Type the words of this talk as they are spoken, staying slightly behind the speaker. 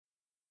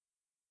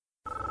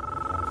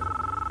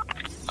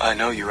I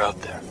know you're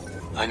out there.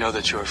 I know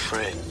that you're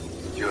afraid.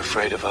 You're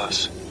afraid of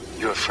us.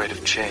 You're afraid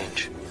of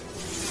change.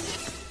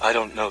 I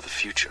don't know the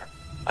future.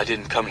 I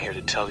didn't come here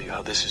to tell you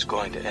how this is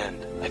going to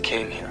end. I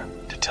came here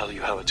to tell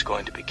you how it's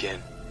going to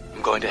begin.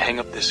 I'm going to hang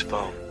up this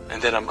phone,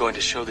 and then I'm going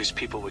to show these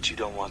people what you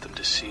don't want them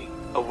to see.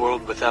 A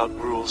world without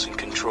rules and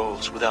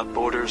controls, without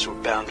borders or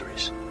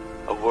boundaries.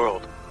 A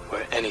world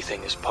where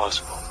anything is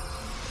possible.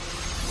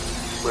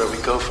 Where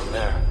we go from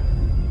there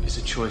is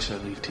a choice I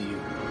leave to you.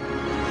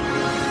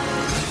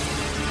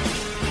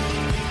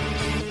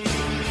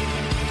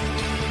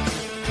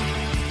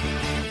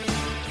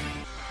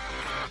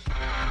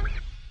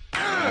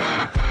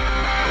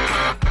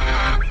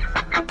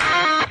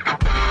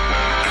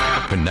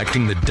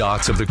 Connecting the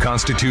dots of the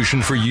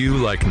Constitution for you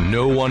like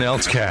no one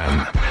else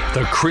can.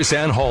 The Chris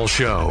Ann Hall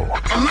Show.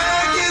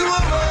 American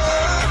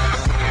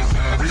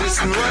woman,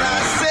 listen what I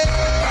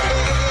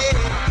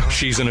say.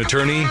 She's an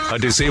attorney, a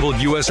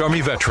disabled U.S.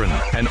 Army veteran,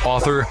 an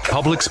author,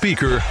 public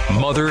speaker,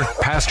 mother,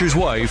 pastor's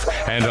wife,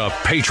 and a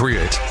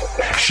patriot.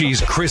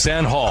 She's Chris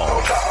Ann Hall.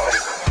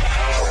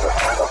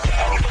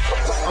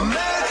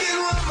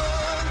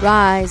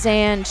 Rise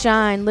and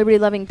shine,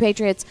 liberty-loving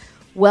patriots.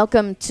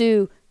 Welcome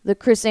to the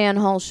Chris Ann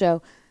Hall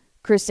Show.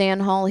 Chris Ann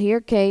Hall here,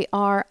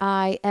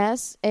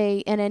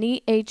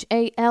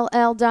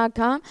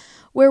 KRISANNEHALL.com,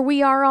 where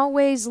we are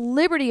always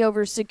liberty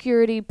over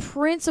security,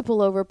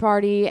 principle over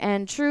party,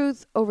 and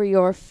truth over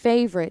your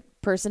favorite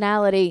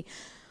personality.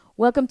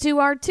 Welcome to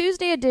our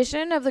Tuesday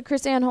edition of the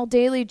Chris Ann Hall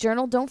Daily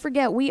Journal. Don't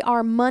forget, we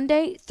are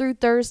Monday through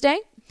Thursday,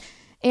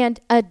 and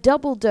a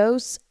double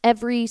dose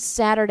every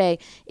Saturday.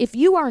 If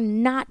you are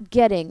not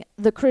getting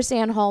the Chris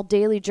Ann Hall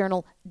Daily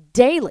Journal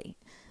daily,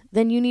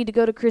 then you need to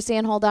go to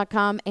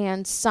chrisannhall.com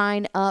and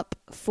sign up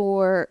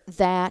for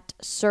that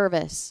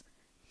service.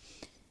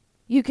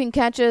 You can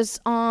catch us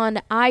on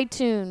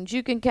iTunes.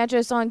 You can catch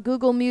us on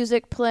Google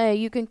Music Play.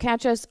 You can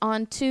catch us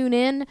on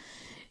TuneIn.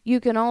 You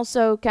can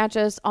also catch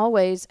us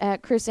always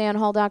at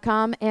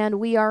chrisannhall.com, and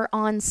we are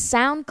on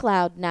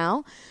SoundCloud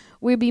now.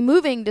 We'll be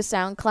moving to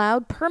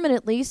SoundCloud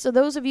permanently, so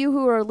those of you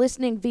who are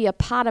listening via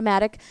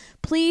Podomatic,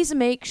 please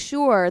make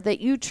sure that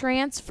you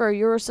transfer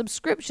your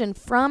subscription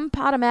from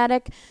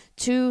Podomatic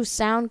to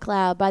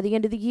SoundCloud. By the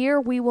end of the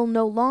year, we will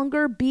no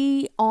longer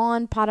be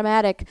on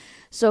Podomatic.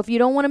 So if you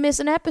don't want to miss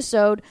an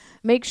episode,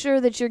 make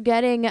sure that you're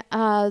getting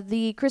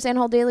the Chris Ann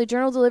Hall Daily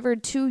Journal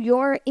delivered to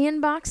your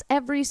inbox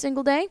every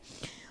single day,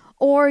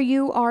 or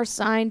you are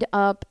signed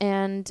up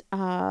and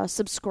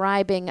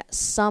subscribing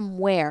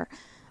somewhere.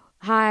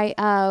 Hi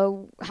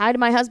to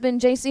my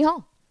husband, J.C.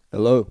 Hall.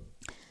 Hello.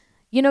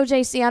 You know,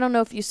 J.C., I don't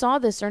know if you saw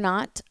this or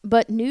not,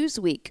 but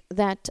Newsweek,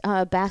 that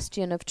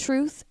bastion of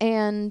truth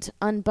and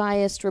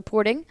unbiased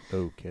reporting,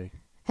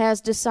 has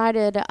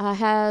decided,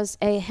 has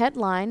a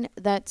headline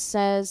that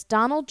says,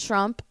 Donald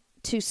Trump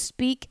to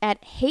speak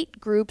at hate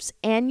group's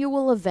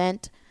annual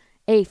event,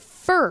 a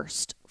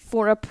first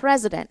for a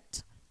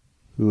president.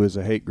 Who is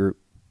a hate group?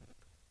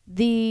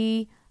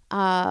 The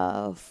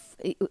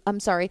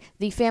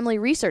Family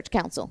Research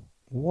Council.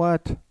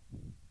 What?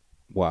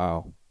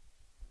 Wow.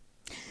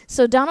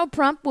 So Donald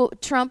Trump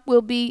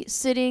will be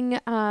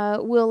sitting,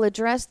 will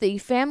address the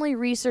Family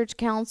Research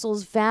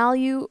Council's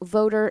Value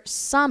Voter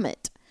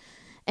Summit.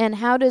 And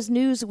how does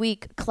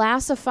Newsweek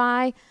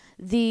classify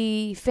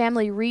the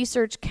Family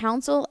Research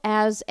Council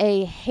as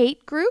a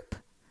hate group?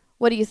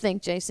 What do you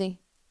think, JC?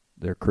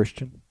 They're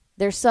Christian?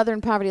 Their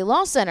Southern Poverty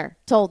Law Center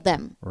told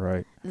them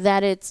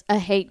that it's a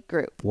hate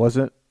group.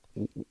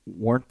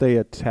 Weren't they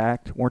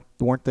attacked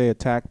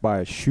by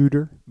a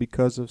shooter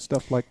because of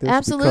stuff like this?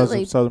 Absolutely.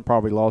 Because of Southern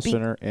Poverty Law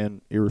Center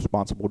and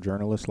irresponsible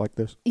journalists like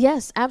this?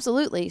 Yes,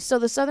 absolutely. So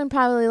the Southern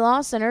Poverty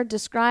Law Center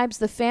describes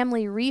the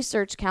Family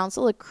Research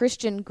Council, a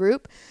Christian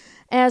group,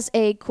 as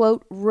a,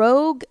 quote,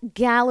 rogue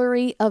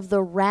gallery of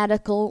the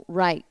radical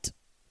right.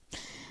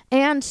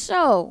 And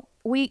so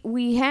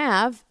we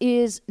have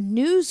is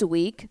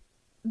Newsweek.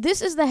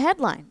 This is the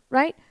headline,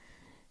 right?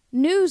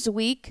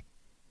 Newsweek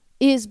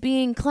is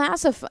being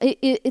classified.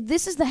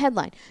 This is the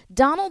headline.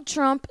 Donald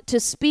Trump to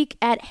speak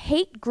at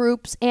hate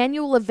group's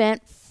annual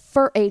event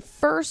for a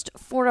first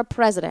for a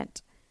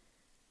president.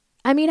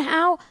 I mean,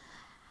 how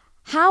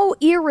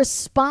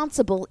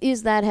irresponsible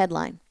is that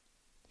headline?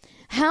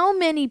 How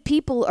many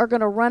people are going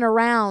to run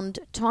around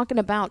talking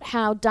about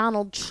how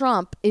Donald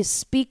Trump is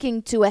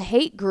speaking to a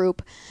hate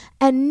group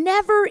and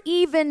never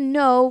even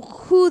know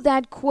who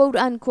that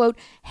quote-unquote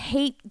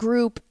hate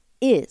group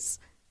is?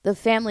 The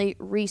Family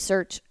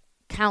Research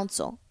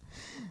Council.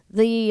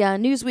 The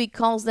Newsweek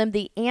calls them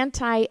the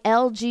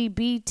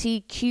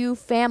Anti-LGBTQ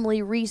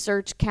Family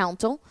Research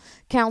Council,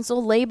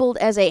 labeled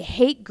as a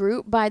hate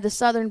group by the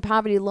Southern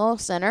Poverty Law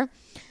Center,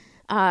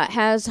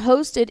 has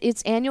hosted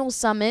its annual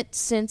summit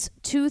since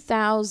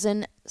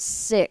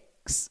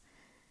 2006.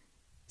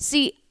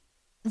 See,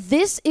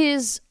 this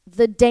is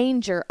the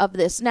danger of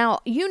this. Now,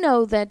 you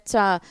know that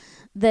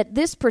that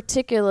this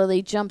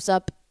particularly jumps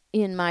up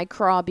in my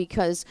craw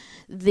because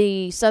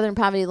the Southern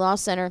Poverty Law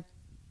Center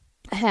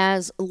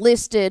has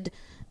listed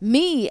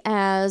me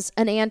as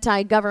an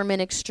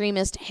anti-government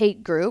extremist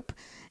hate group.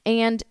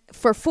 And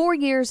for 4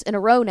 years in a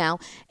row now.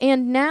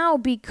 And now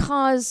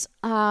because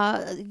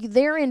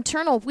their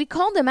internal, we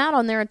called them out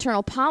on their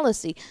internal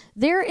policy.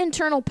 Their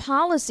internal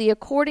policy,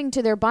 according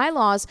to their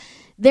bylaws,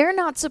 they're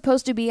not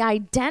supposed to be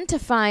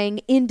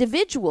identifying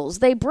individuals.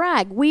 They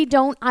brag, we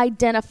don't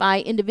identify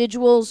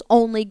individuals,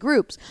 only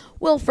groups.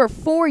 Well, for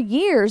 4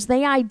 years,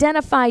 they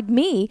identified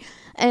me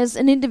as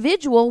an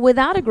individual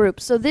without a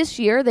group. So this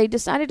year, they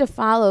decided to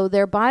follow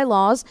their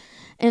bylaws.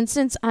 And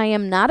since I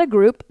am not a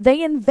group,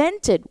 they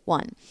invented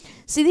one.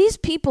 See, these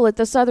people at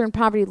the Southern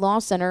Poverty Law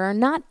Center are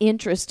not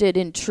interested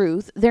in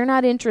truth. They're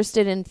not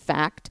interested in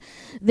fact.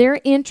 They're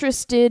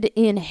interested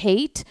in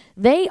hate.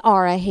 They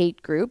are a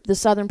hate group. The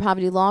Southern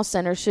Poverty Law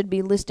Center should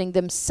be listing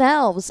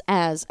themselves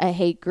as a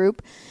hate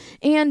group.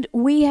 And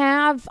we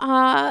have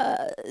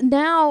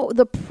now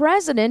the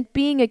president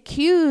being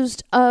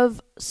accused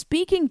of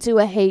speaking to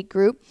a hate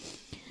group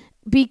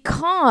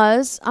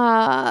because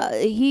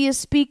he is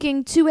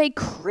speaking to a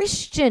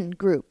Christian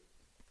group.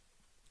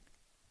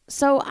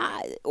 So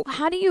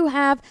how do you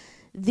have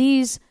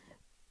these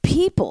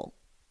people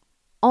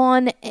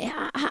on?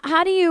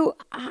 How do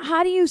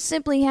you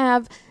simply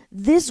have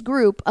this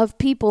group of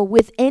people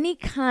with any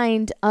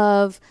kind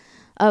of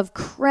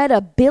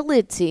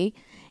credibility,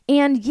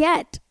 and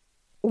yet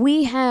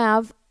we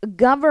have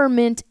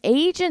government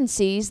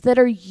agencies that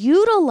are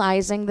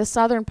utilizing the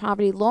Southern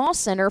Poverty Law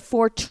Center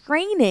for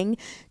training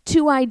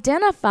to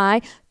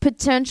identify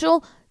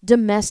potential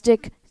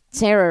domestic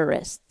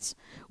terrorists?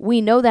 We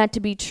know that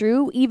to be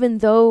true, even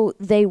though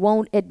they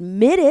won't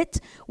admit it.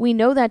 We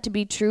know that to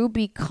be true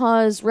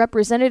because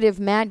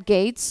Representative Matt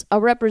Gaetz, a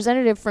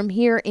representative from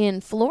here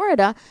in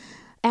Florida,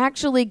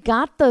 actually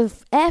got the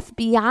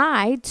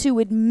FBI to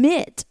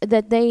admit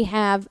that they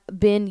have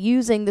been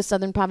using the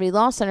Southern Poverty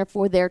Law Center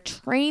for their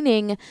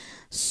training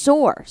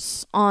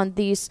source on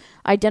these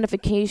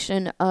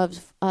identification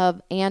of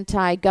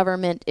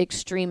anti-government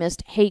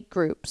extremist hate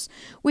groups,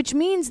 which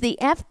means the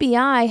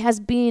FBI has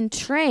been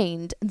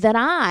trained that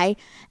I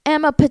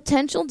am a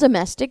potential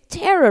domestic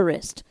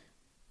terrorist.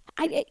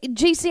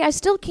 JC, I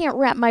still can't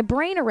wrap my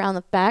brain around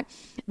the fact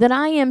that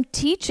I am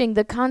teaching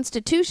the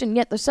Constitution,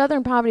 yet the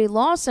Southern Poverty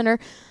Law Center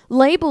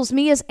labels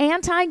me as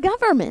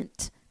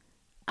anti-government.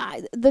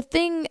 The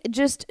thing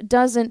just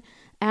doesn't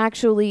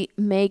actually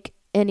make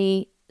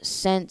any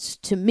sense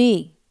to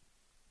me.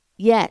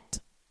 Yet,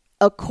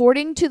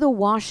 according to the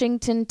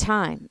Washington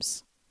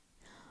Times,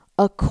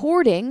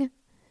 according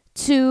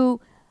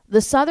to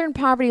the Southern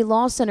Poverty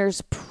Law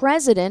Center's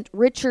president,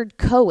 Richard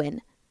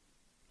Cohen,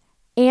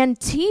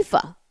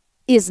 Antifa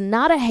is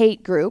not a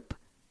hate group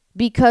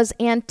because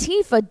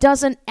Antifa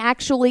doesn't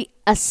actually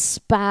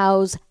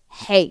espouse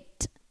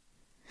hate.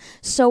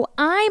 So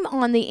I'm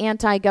on the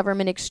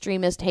anti-government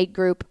extremist hate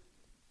group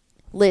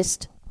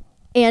list,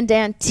 and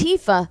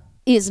Antifa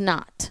is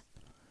not.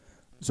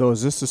 So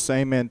is this the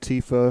same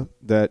Antifa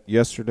that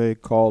yesterday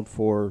called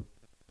for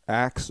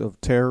acts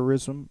of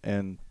terrorism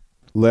and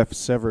left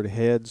severed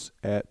heads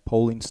at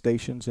polling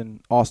stations in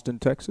Austin,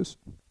 Texas?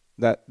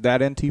 That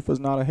Antifa's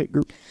not a hate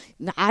group?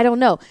 I don't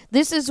know.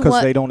 This is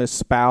because they don't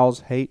espouse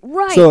hate.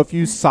 Right. So if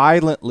you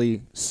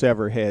silently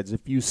sever heads,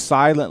 if you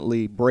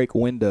silently break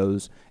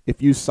windows,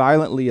 if you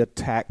silently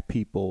attack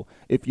people,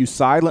 if you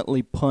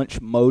silently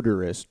punch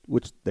motorists,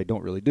 which they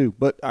don't really do,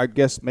 but I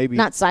guess maybe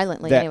not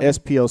silently, that anyway.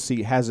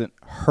 SPLC hasn't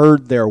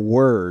heard their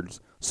words,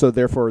 so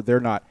therefore they're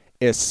not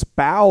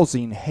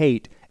espousing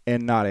hate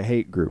and not a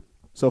hate group.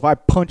 So if I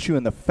punch you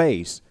in the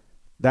face,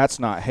 that's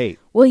not hate.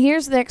 Well,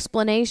 here's the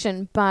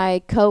explanation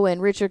by Cohen,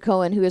 Richard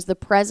Cohen, who is the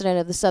president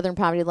of the Southern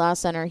Poverty Law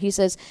Center. He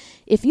says,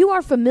 if you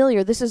are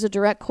familiar, this is a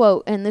direct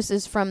quote, and this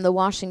is from the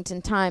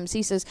Washington Times.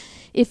 He says,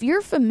 if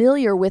you're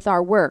familiar with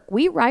our work,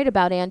 we write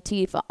about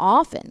Antifa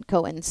often,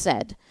 Cohen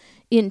said,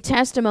 in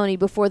testimony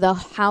before the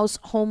House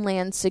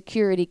Homeland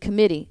Security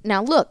Committee.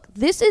 Now, look,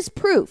 this is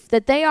proof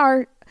that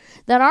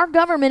that our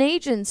government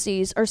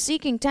agencies are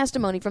seeking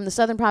testimony from the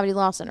Southern Poverty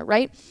Law Center,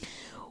 right?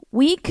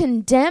 We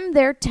condemn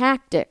their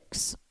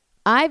tactics.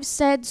 I've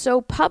said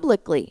so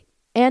publicly,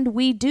 and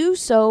we do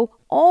so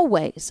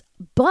always.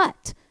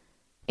 But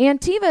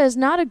Antifa is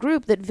not a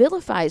group that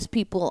vilifies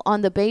people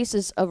on the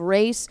basis of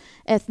race,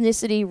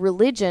 ethnicity,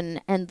 religion,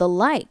 and the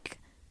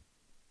like.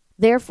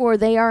 Therefore,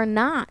 they are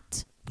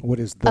not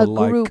a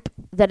group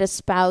that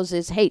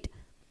espouses hate.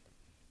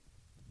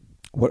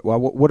 What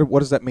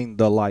does that mean,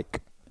 the like?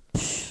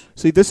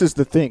 See, this is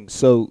the thing.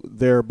 So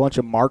they're a bunch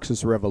of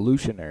Marxist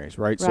revolutionaries,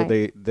 right? So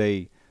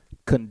they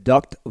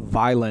conduct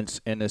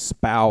violence and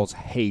espouse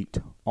hate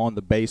on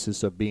the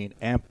basis of being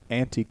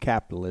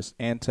anti-capitalist,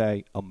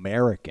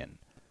 anti-American.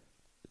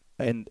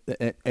 And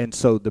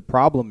so the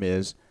problem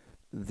is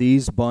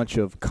these bunch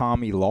of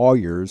commie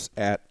lawyers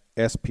at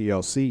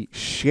SPLC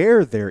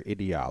share their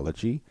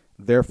ideology.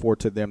 Therefore,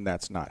 to them,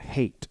 that's not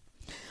hate.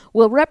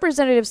 Well,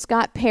 Representative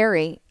Scott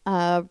Perry,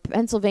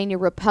 Pennsylvania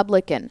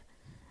Republican,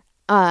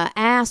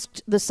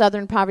 asked the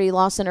Southern Poverty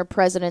Law Center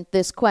president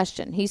this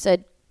question. He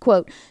said,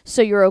 quote,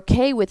 so you're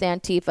okay with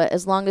Antifa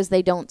as long as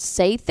they don't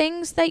say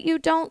things that you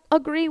don't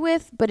agree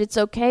with, but it's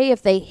okay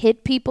if they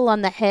hit people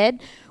on the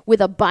head with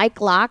a bike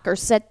lock or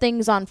set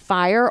things on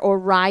fire or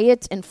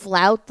riot and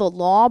flout the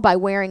law by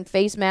wearing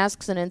face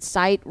masks and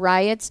incite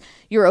riots,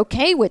 you're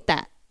okay with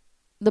that.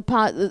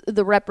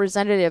 The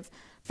representative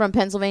from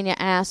Pennsylvania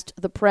asked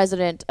the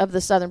president of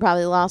the Southern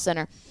Poverty Law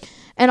Center.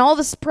 And all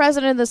the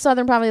president of the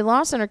Southern Poverty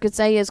Law Center could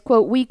say is,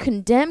 quote, "We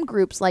condemn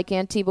groups like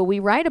Antifa. We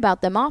write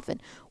about them often.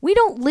 We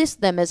don't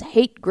list them as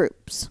hate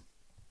groups."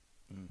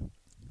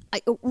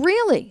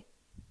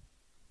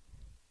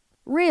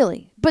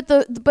 Really? But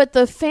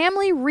the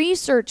Family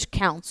Research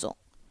Council,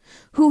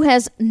 who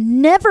has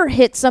never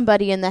hit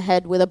somebody in the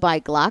head with a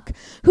bike lock,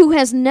 who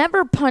has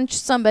never punched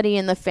somebody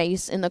in the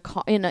face in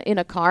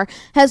a car,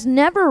 has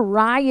never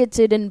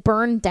rioted and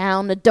burned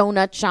down a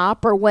donut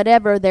shop or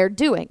whatever they're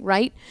doing,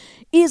 right,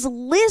 is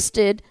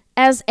listed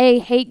as a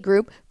hate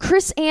group.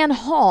 Chris Ann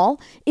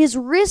Hall is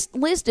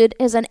listed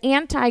as an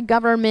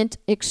anti-government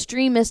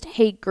extremist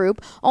hate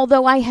group,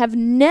 although I have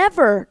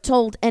never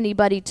told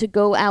anybody to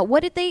go out.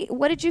 What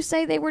did you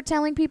say they were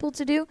telling people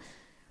to do?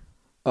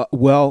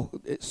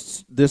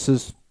 This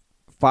is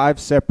 5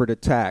 separate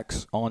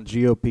attacks on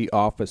GOP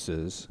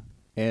offices,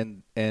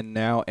 and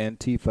now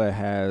Antifa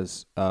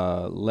has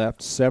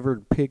left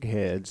severed pig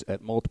heads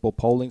at multiple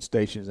polling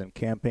stations and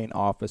campaign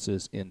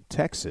offices in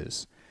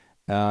Texas,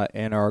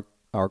 and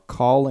are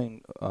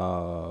calling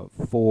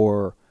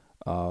for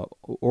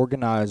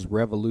organized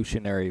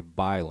revolutionary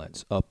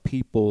violence, a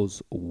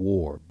people's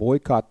war,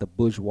 boycott the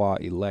bourgeois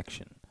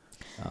election,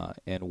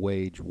 and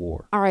wage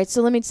war. All right,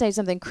 so let me say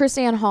something. Chris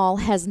Ann Hall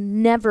has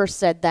never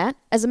said that.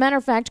 As a matter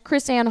of fact,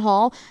 Chris Ann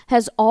Hall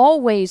has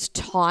always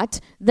taught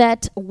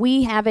that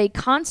we have a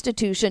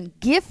constitution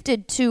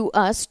gifted to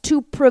us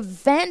to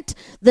prevent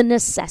the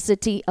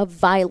necessity of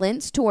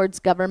violence towards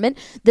government,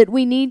 that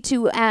we need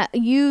to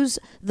use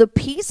the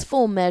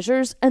peaceful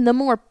measures and the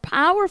more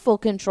powerful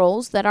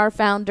controls that our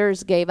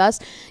founders gave us.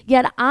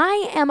 Yet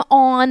I am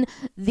on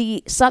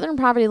the Southern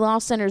Poverty Law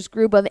Center's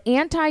group of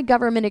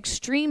anti-government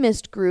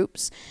extremist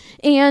groups,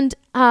 and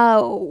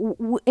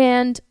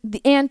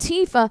the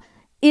Antifa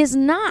is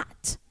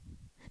not.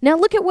 Now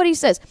look at what he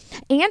says.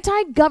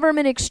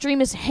 Anti-government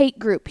extremist hate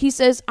group. He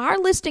says, our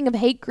listing of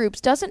hate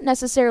groups doesn't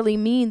necessarily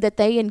mean that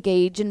they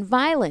engage in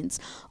violence.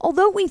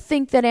 Although we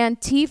think that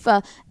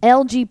Antifa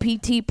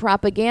LGBT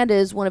propaganda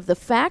is one of the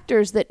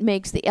factors that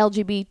makes the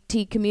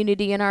LGBT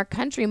community in our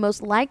country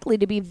most likely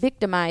to be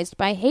victimized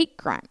by hate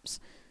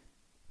crimes.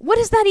 What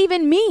does that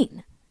even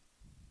mean?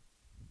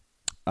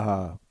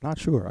 Not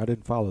sure. I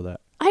didn't follow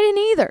that. I didn't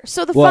either.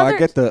 So I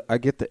get the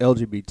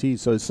LGBT.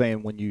 So it's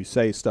saying when you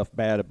say stuff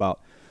bad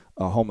about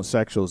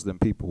homosexuals, then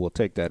people will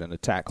take that and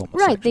attack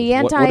homosexuals. Right. The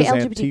anti-LGBT.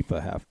 What does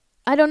Antifa have?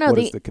 I don't know. What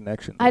is the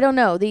connection there? I don't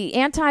know. The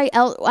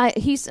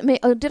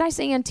did I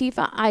say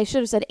Antifa? I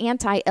should have said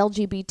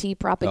anti-LGBT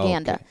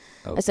propaganda.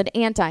 Okay. I said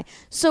anti.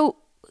 So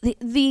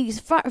the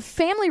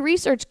Family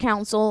Research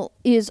Council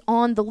is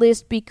on the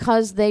list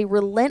because they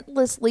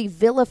relentlessly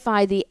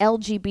vilify the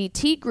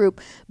LGBT group,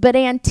 but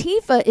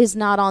Antifa is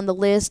not on the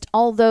list,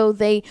 although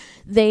they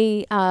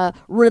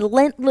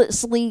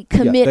relentlessly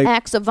commit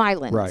acts of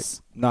violence.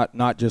 Right.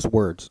 Not just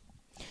words.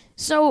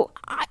 So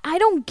I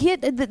don't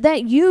get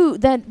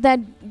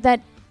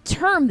that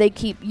term they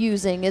keep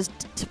using is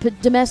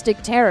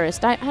domestic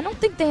terrorist. I don't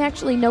think they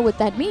actually know what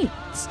that means.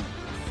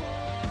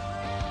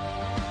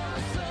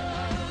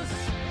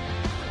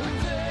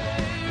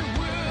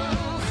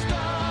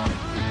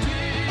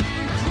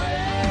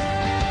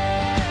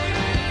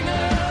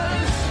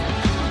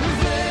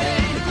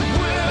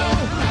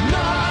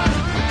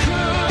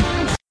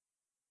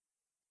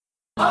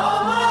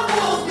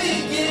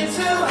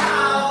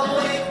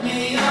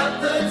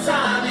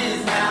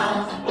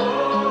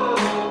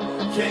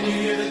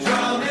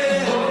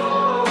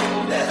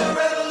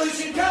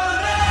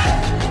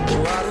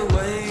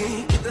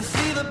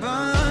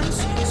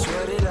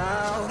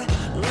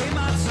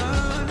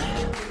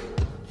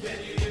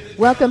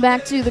 Welcome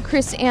back to the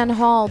Chris Ann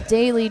Hall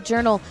Daily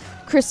Journal.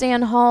 Chris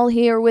Ann Hall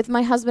here with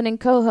my husband and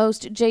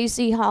co-host,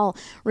 J.C. Hall.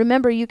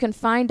 Remember, you can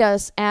find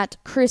us at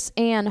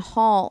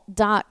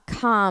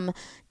chrisannhall.com,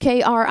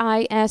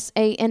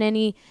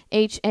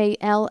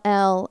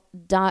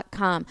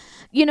 KRISANNEHALL.com.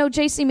 You know,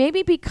 J.C.,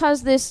 maybe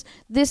because this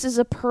is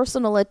a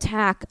personal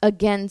attack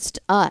against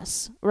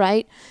us,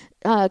 right?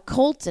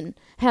 Colton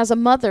has a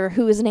mother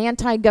who is an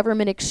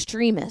anti-government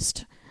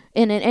extremist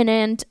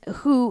and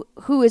who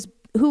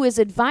is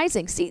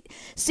advising. See,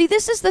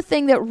 this is the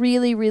thing that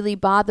really, really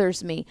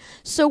bothers me.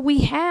 So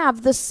we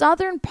have the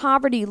Southern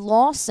Poverty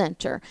Law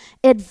Center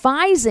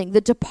advising the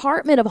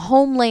Department of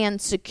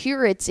Homeland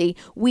Security.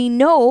 We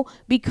know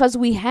because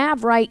we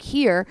have right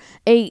here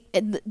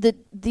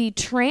the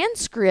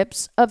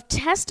transcripts of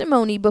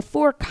testimony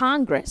before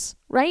Congress,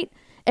 right?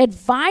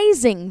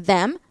 Advising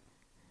them.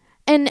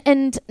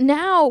 And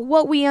now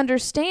what we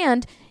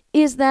understand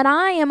is that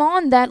I am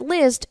on that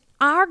list.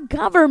 Our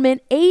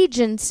government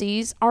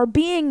agencies are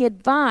being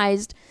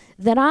advised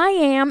that I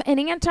am an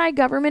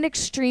anti-government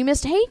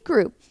extremist hate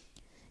group.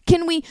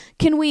 Can we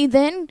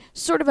then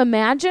sort of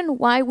imagine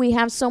why we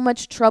have so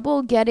much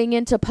trouble getting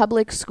into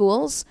public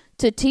schools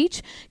to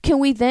teach, can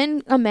we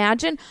then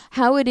imagine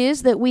how it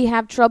is that we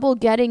have trouble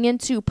getting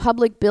into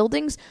public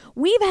buildings?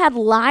 We've had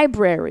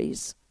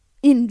libraries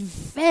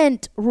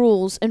invent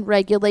rules and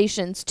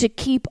regulations to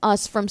keep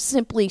us from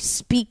simply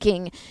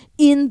speaking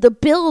in the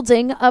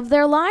building of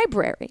their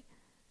library.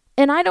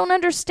 And I don't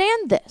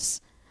understand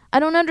this. I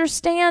don't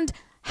understand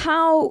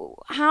how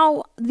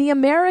the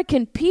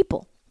American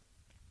people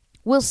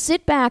will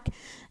sit back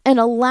and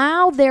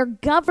allow their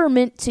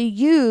government to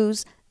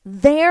use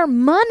their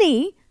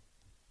money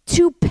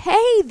to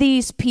pay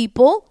these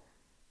people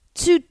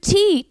to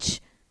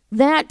teach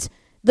that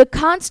the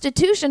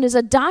Constitution is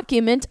a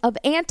document of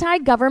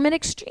anti-government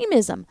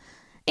extremism.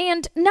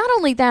 And not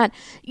only that,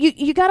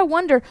 you got to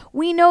wonder,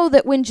 we know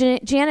that when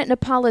Janet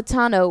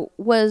Napolitano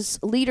was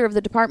leader of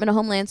the Department of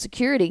Homeland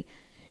Security,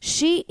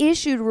 she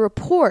issued a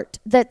report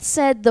that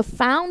said the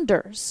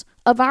founders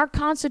of our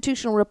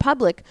constitutional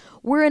republic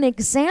were an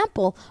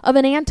example of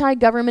an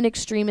anti-government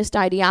extremist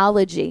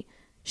ideology.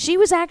 She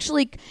was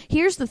actually,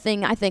 here's the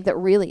thing I think that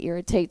really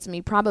irritates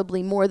me,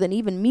 probably more than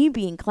even me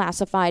being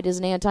classified as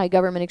an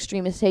anti-government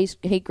extremist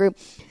hate group.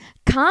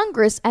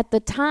 Congress at the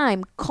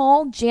time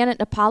called Janet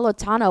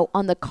Napolitano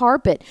on the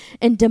carpet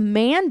and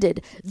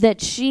demanded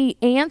that she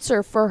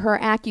answer for her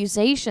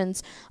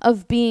accusations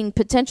of being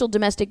potential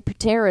domestic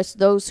terrorists,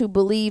 those who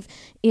believe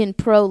in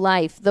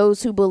pro-life,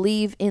 those who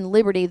believe in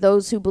liberty,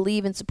 those who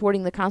believe in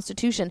supporting the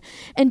Constitution.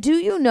 And do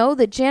you know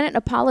that Janet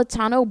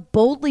Napolitano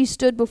boldly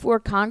stood before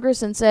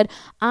Congress and said,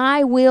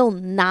 I will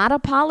not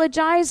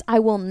apologize, I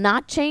will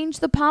not change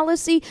the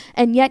policy,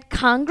 and yet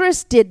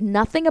Congress did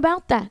nothing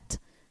about that.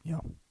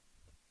 Yeah.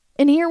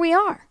 And here we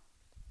are.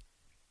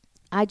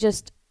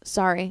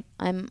 Sorry,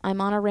 I'm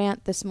on a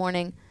rant this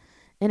morning,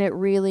 and it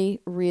really,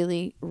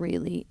 really,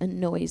 really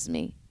annoys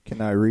me. Can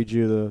I read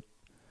you the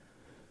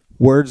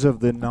words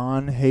of the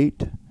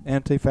non-hate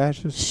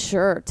anti-fascists?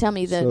 Sure. Tell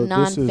me the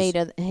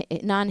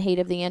non-hate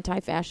of the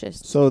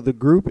anti-fascists. So the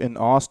group in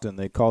Austin,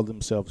 they call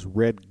themselves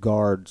Red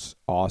Guards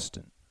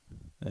Austin.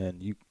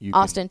 And you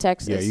Austin,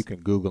 Texas. Yeah, you can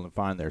Google and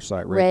find their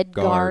site. Red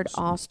Guard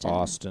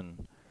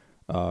Austin.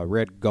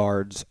 Red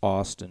Guards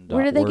Austin.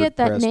 Where did they get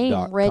that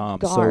name, Red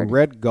Guard? So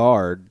Red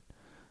Guard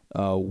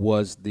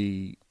was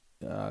the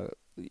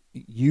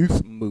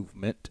youth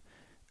movement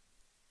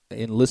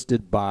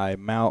enlisted by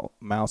Mao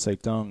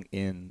Zedong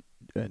in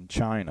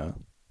China,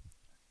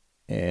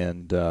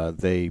 and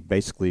they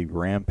basically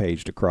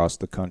rampaged across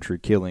the country,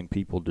 killing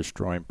people,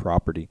 destroying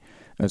property,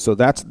 and so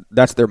that's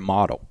their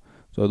motto.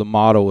 So the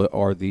motto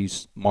are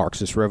these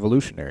Marxist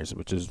revolutionaries,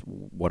 which is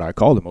what I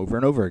call them over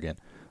and over again.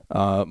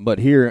 But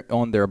here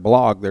on their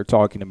blog, they're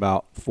talking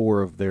about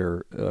 4 of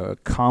their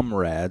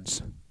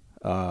comrades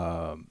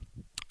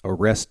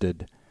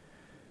arrested.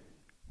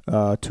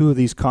 2 of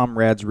these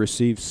comrades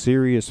received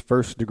serious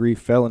first-degree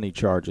felony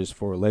charges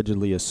for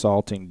allegedly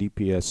assaulting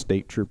DPS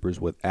state troopers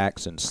with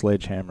axe and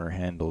sledgehammer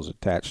handles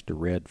attached to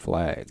red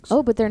flags.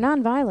 Oh, but they're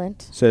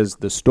nonviolent. Says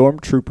the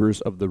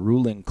stormtroopers of the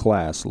ruling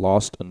class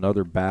lost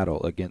another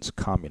battle against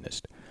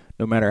communists.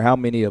 No matter how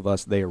many of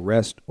us they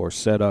arrest or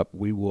set up,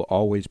 we will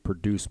always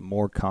produce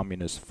more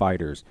communist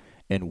fighters,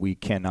 and we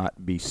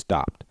cannot be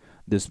stopped.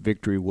 This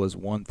victory was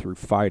won through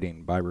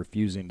fighting, by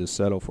refusing to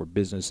settle for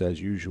business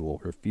as usual,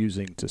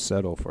 refusing to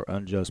settle for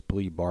unjust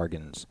plea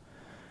bargains.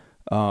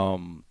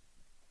 So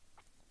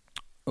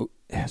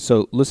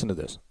listen to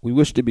this. We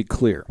wish to be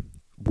clear.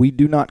 We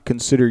do not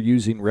consider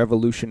using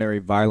revolutionary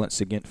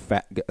violence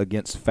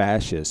against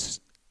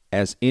fascists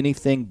as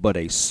anything but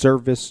a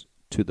service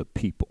to the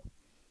people.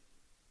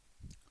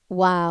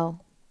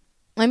 Wow.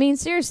 I mean,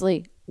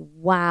 seriously,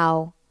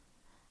 wow.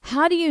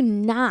 How do you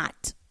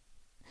not?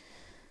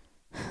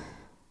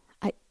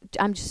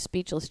 I'm just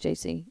speechless,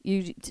 JC.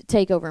 You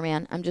take over,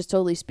 man. I'm just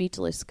totally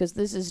speechless because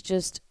this is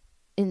just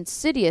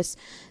insidious.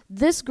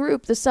 This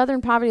group, the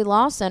Southern Poverty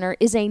Law Center,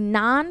 is a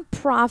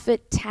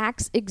non-profit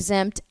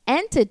tax-exempt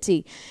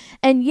entity.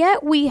 And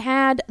yet we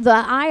had the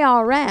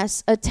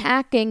IRS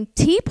attacking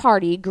Tea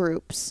Party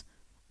groups,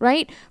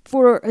 right,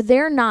 for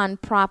their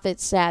non-profit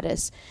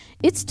status.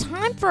 It's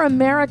time for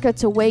America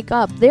to wake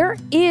up. There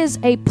is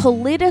a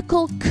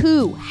political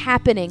coup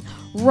happening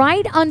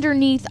right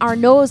underneath our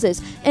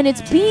noses, and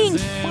it's being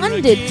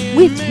funded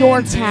with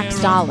your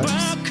tax dollars.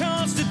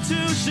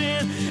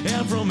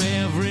 And from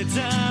every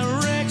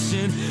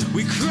direction,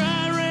 we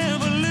cry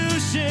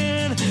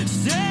revolution,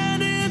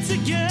 standing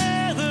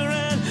together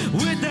and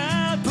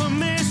without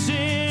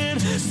permission,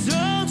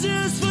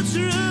 soldiers for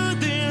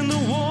truth in the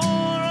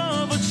war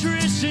of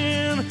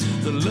attrition,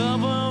 the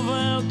love of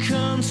our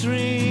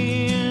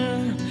country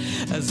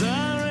as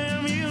our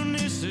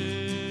ammunition.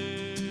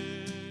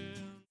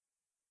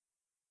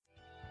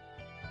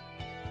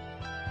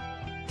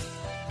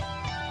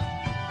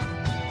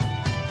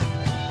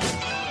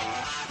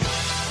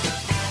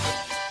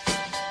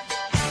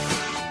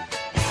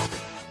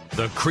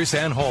 The Chris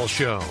Ann Hall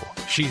Show.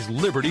 She's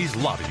Liberty's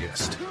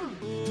lobbyist.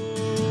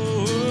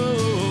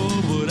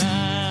 But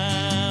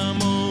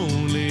I'm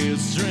only a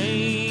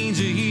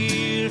stranger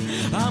here.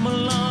 I'm a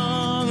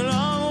long,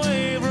 long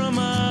way from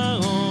my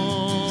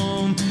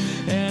home.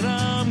 And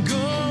I'm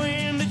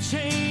going to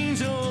change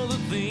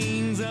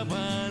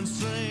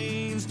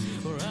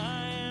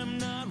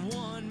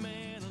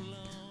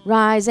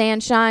Rise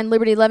and shine,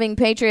 liberty-loving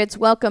patriots.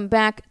 Welcome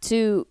back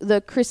to the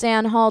Chris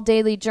Ann Hall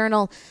Daily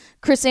Journal.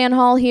 Chris Ann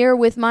Hall here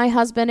with my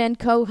husband and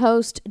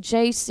co-host,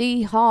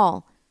 J.C.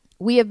 Hall.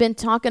 We have been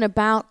talking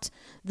about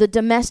the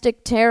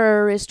domestic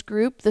terrorist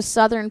group, the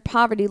Southern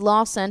Poverty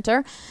Law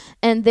Center,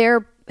 and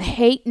their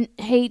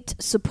hate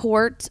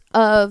support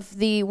of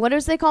the, what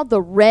is they called?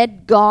 The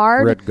Red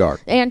Guard. Red Guard.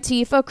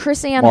 Antifa.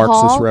 Chris Ann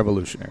Marxist Hall.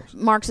 revolutionaries.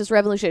 Marxist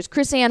revolutionaries.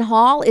 Chris Ann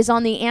Hall is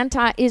on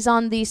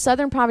the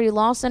Southern Poverty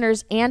Law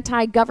Center's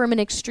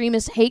anti-government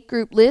extremist hate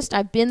group list.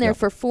 I've been there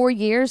for 4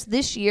 years.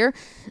 This year,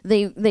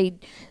 they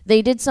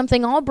did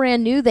something all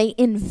brand new. They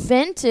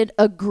invented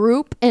a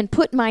group and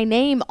put my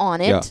name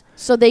on it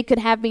so they could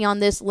have me on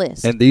this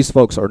list. And these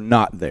folks are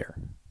not there.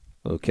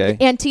 Okay.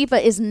 Antifa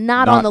is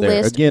not on the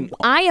there. list. Again,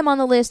 I am on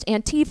the list.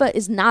 Antifa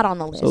is not on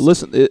the list. So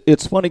listen,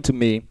 it's funny to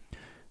me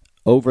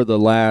over the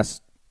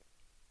last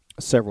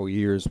several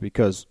years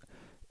because,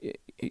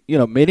 you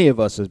know, many of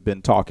us have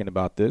been talking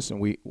about this,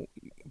 and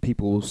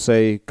people will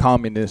say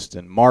communist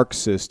and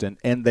Marxist,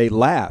 and they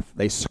laugh,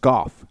 they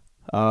scoff.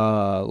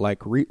 What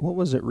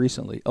was it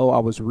recently? Oh, I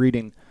was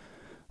reading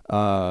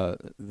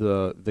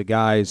the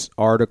guy's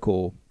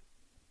article.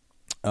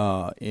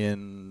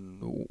 In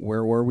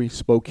where were we?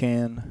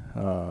 Spokane,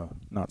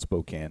 not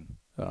Spokane.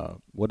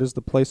 What is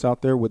the place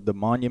out there with the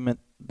monument?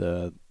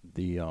 The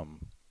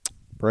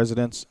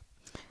presidents.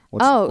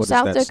 What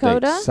South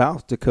Dakota. State?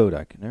 South Dakota.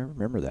 I can never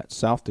remember that.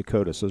 South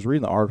Dakota. So I was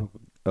reading the article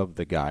of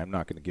the guy. I'm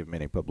not going to give him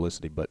any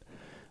publicity, but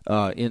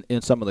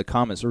in some of the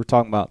comments, they were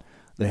talking about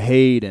the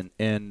hate,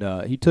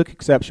 and he took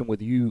exception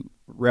with you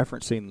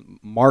referencing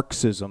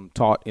Marxism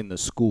taught in the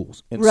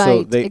schools. And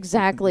right, so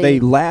exactly. They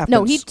laugh.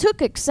 No, he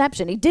took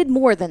exception. He did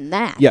more than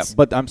that. Yeah,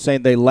 but I'm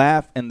saying they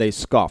laugh and they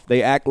scoff.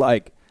 They act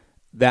like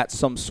that's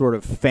some sort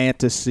of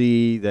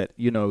fantasy that,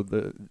 you know,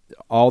 the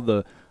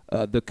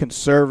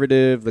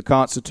conservative, the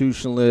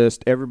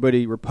constitutionalist,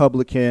 everybody,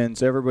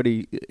 Republicans,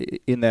 everybody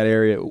in that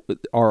area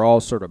are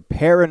all sort of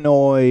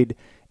paranoid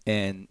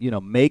and, you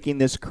know, making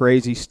this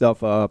crazy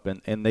stuff up,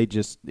 and they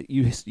just,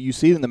 you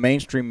see it in the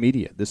mainstream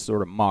media, this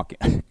sort of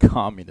mocking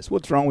communists.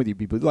 What's wrong with you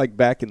people? Like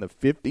back in the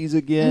 50s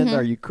again? Mm-hmm.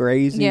 Are you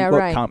crazy? Yeah,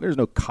 right. There's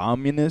no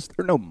communist.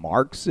 There's no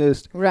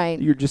Marxist. Right.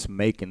 You're just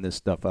making this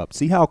stuff up.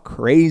 See how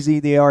crazy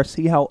they are?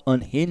 See how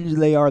unhinged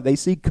they are? They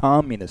see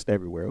communists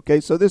everywhere. Okay,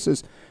 so this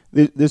is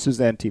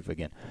Antifa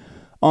again.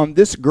 On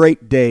this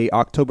great day,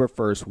 October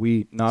 1st,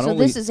 we not only...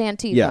 So this is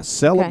Antifa.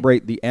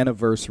 Celebrate the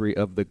anniversary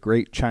of the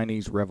Great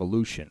Chinese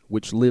Revolution,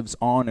 which lives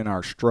on in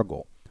our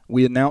struggle.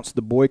 We announced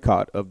the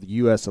boycott of the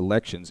U.S.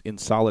 elections in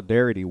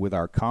solidarity with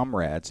our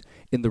comrades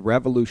in the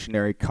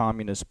Revolutionary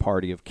Communist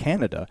Party of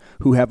Canada,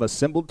 who have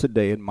assembled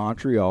today in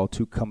Montreal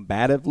to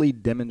combatively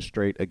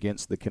demonstrate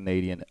against the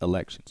Canadian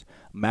elections.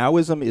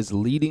 Maoism is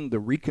leading the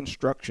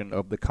reconstruction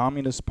of the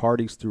communist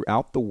parties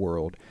throughout the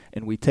world,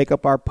 and we take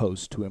up our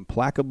post to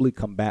implacably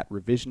combat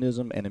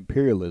revisionism and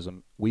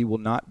imperialism. We will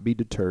not be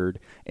deterred,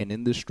 and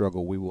in this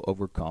struggle we will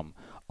overcome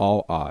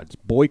all odds.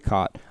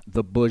 Boycott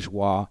the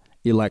bourgeois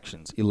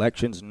elections.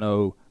 Elections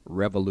no,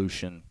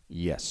 revolution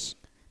yes.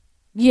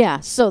 Yeah,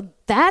 so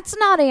that's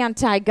not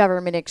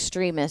anti-government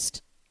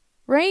extremist,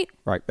 right?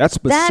 Right. That's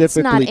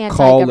specifically not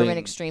anti-government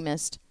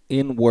extremist.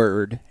 In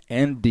word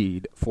and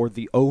deed for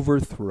the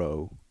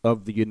overthrow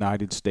of the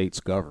United States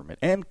government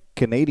and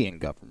Canadian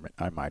government,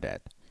 I might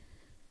add.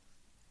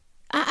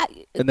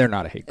 And they're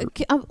not a hate group.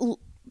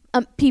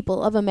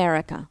 People of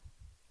America,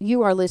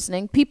 you are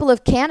listening. People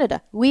of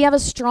Canada, we have a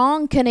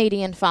strong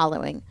Canadian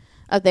following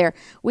out there.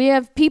 We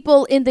have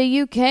people in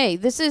the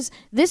UK. This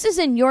is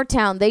in your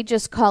town. They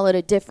just call it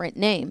a different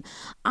name.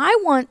 I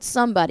want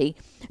somebody...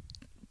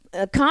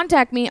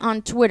 contact me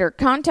on Twitter,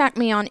 contact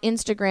me on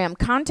Instagram,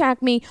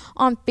 contact me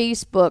on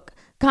Facebook,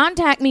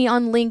 contact me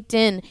on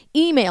LinkedIn,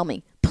 email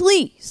me.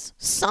 Please,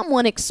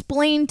 someone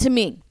explain to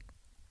me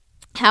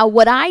how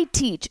what I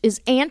teach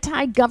is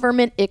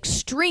anti-government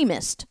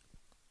extremist,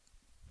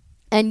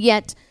 and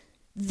yet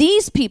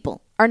these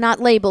people are not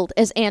labeled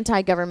as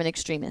anti-government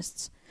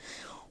extremists.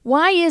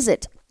 Why is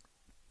it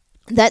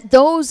that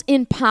those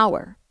in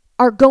power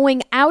are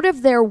going out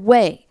of their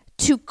way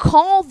to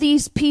call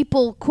these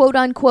people, quote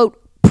unquote,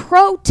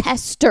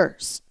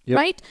 protesters,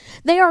 right?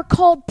 They are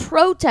called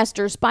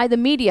protesters by the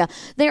media.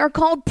 They are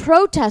called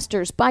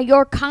protesters by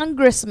your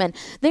congressman.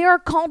 They are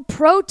called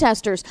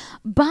protesters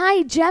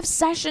by Jeff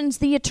Sessions,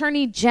 the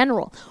Attorney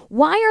General.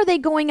 Why are they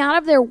going out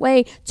of their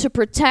way to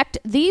protect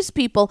these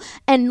people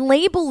and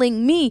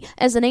labeling me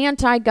as an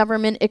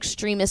anti-government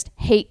extremist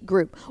hate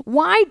group?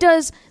 Why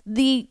does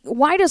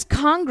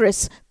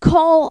Congress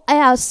call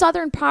a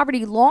Southern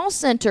Poverty Law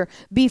Center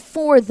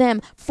before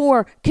them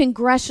for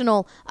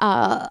congressional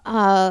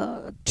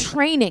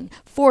training,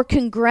 for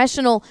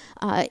congressional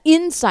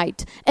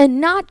insight,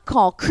 and not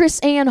call Chris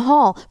Ann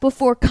Hall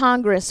before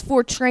Congress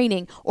for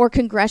training or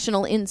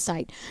congressional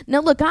insight?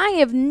 Now, look, I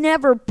have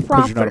never proffered...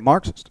 Because you're not a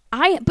Marxist.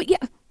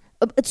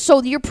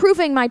 So you're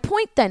proving my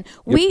point then.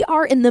 Yep. We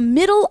are in the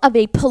middle of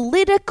a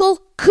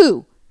political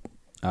coup.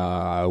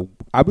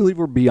 I believe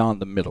we're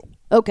beyond the middle.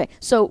 Okay,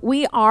 so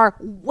we are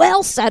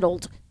well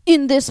settled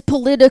in this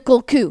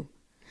political coup.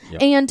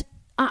 And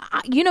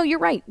you're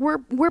right.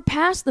 We're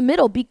past the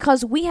middle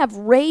because we have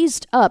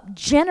raised up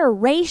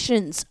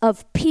generations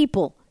of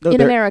people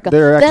in America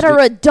that are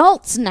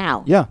adults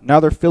now. Yeah, now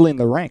they're filling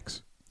the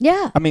ranks.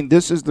 Yeah. I mean,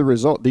 this is the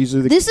result. This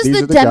is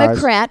the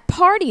Democrat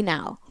Party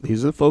now.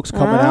 These are the folks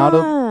coming out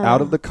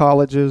of the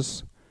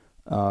colleges.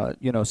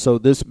 So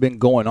this has been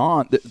going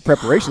on. The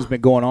preparation's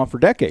been going on for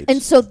decades.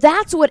 And so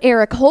that's what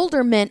Eric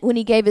Holder meant when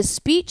he gave his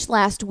speech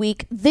last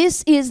week.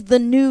 This is the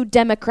new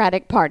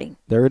Democratic Party.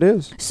 There it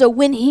is. So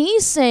when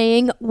he's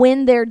saying,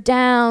 when they're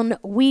down,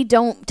 we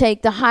don't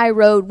take the high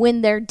road.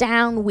 When they're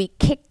down, we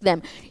kick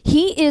them.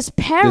 He is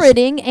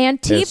parroting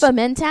Antifa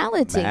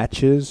mentality.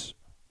 Matches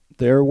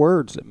their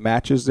words. It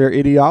matches their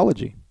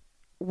ideology.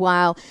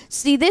 Wow.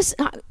 See this.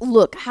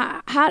 Look,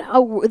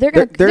 they're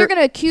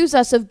gonna accuse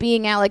us of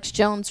being Alex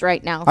Jones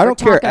right now. I don't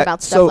talking care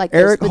about stuff like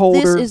this. But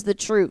this is the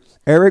truth.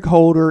 Eric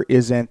Holder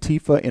is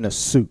Antifa in a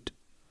suit.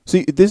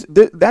 See,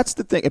 that's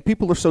the thing. And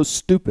people are so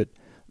stupid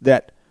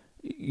that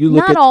you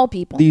look Not at all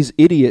people. These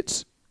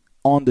idiots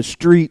on the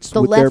streets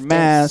with their leftists.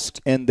 masks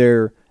and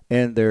their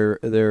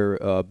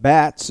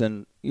bats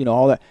and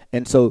all that.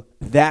 And so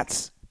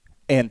that's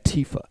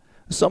Antifa.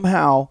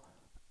 Somehow.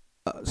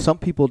 Some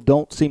people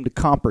don't seem to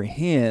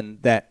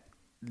comprehend that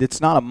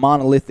it's not a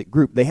monolithic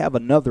group. They have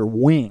another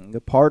wing.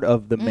 Part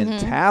of the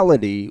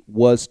mentality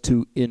was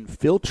to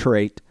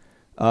infiltrate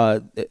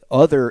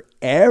other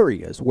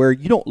areas where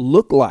you don't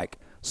look like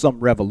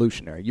some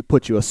revolutionary. You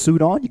put you a suit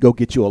on, you go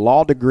get you a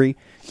law degree,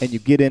 and you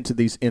get into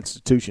these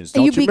institutions.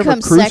 Don't you remember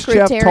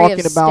Khrushchev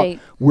talking about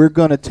we're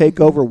going to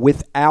take over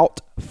without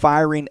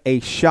firing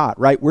a shot,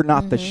 right? We're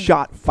not the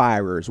shot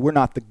firers. We're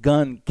not the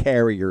gun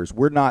carriers.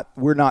 We're not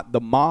the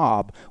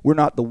mob. We're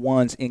not the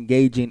ones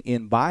engaging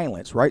in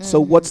violence, right?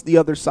 So what's the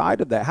other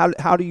side of that?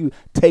 How do you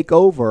take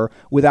over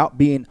without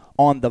being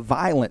on the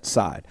violent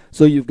side?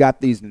 So you've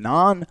got these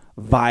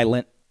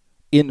non-violent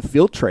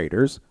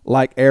infiltrators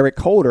like Eric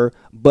Holder,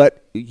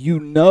 but you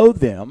know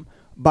them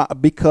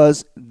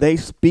because they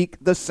speak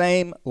the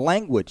same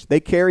language.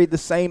 They carry the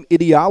same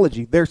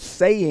ideology. They're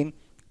saying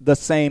the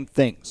same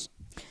things.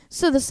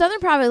 So the Southern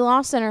Poverty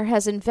Law Center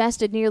has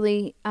invested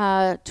nearly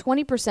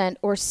 20%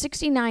 or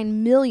 $69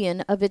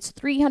 million of its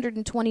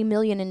 $320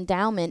 million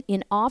endowment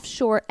in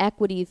offshore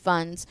equity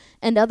funds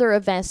and other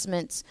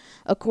investments,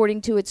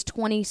 according to its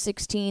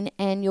 2016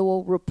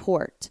 annual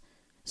report.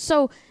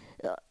 So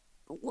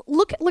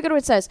look at what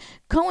it says.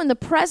 Cohen, the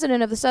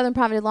president of the Southern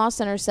Poverty Law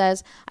Center,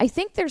 says, I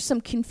think there's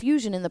some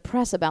confusion in the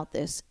press about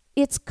this.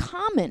 It's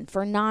common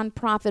for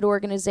nonprofit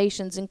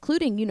organizations,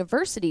 including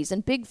universities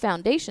and big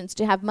foundations,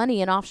 to have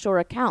money in offshore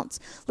accounts.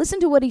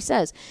 Listen to what he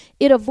says.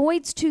 It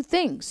avoids two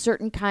things: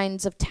 certain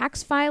kinds of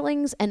tax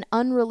filings and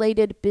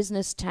unrelated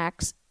business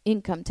tax,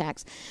 income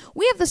tax.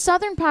 We have the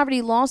Southern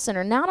Poverty Law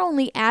Center not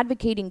only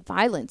advocating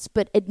violence,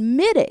 but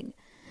admitting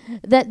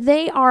that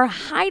they are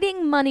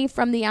hiding money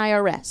from the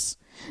IRS.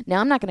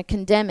 Now, I'm not going to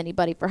condemn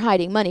anybody for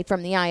hiding money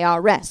from the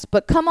IRS,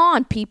 but come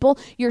on, people.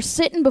 You're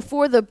sitting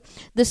before the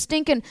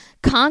stinking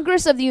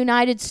Congress of the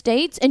United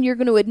States, and you're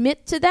going to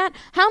admit to that?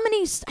 How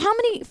many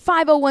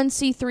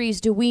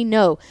 501c3s do we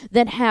know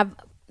that have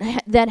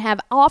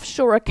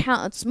offshore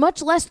accounts,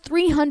 much less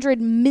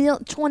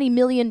 $320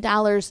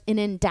 million in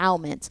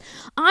endowments?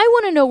 I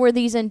want to know where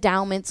these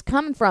endowments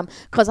come from,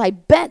 because I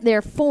bet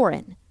they're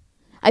foreign.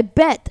 I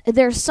bet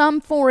there's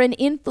some foreign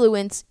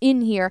influence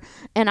in here,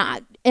 and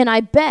I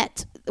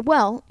bet,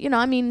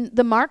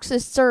 the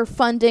Marxists are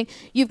funding.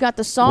 You've got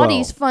the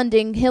Saudis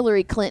funding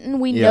Hillary Clinton.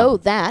 We know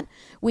that.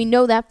 We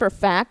know that for a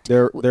fact.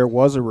 There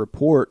was a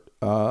report.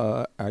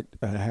 I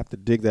have to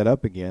dig that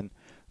up again.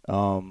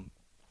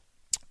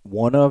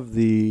 One of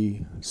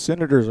the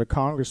senators or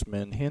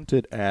congressmen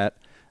hinted at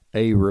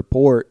a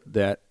report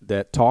that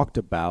talked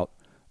about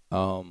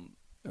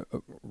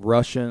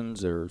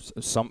Russians or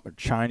some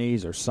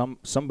Chinese or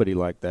somebody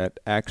like that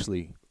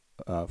actually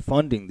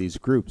funding these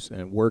groups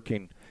and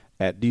working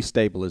at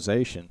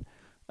destabilization.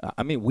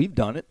 We've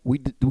done it. We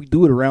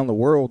do it around the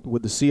world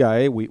with the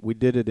CIA. We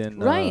did it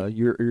in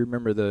you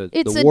remember the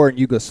war in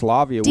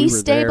Yugoslavia.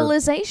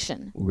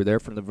 Destabilization. We were there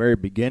from the very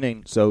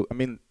beginning. So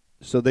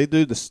they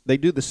do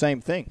the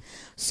same thing.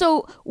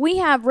 So we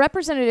have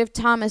Representative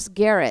Thomas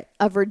Garrett,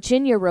 a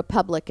Virginia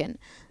Republican,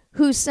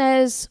 who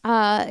says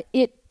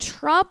it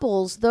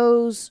troubles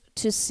those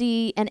to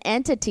see an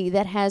entity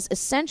that has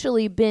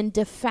essentially been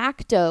de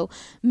facto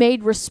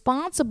made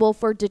responsible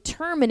for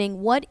determining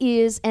what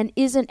is and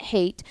isn't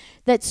hate,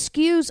 that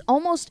skews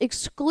almost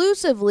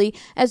exclusively,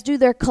 as do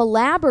their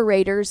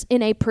collaborators,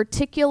 in a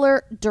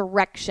particular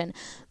direction.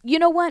 You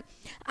know what?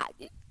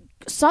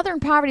 Southern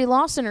Poverty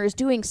Law Center is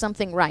doing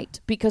something right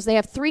because they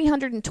have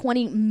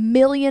 $320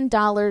 million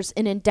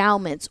in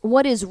endowments.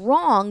 What is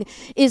wrong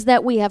is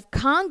that we have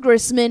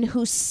congressmen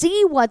who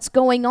see what's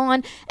going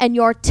on, and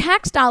your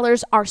tax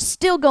dollars are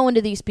still going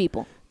to these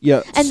people.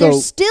 Yeah, and they're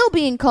still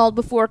being called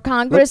before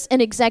Congress and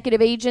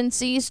executive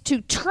agencies to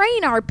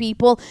train our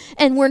people,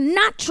 and we're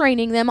not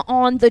training them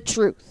on the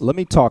truth. Let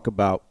me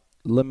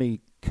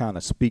kind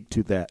of speak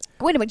to that.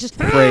 Wait a minute, just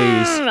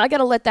phrase. I got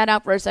to let that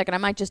out for a second. I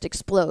might just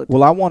explode.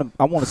 Well, I want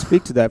to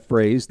speak to that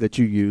phrase that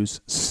you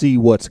use, see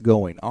what's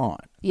going on.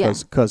 Yeah.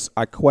 Because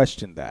I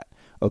question that.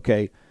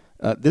 Okay.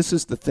 This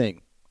is the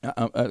thing.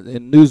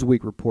 In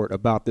Newsweek report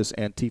about this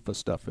Antifa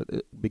stuff,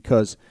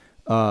 because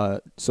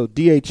so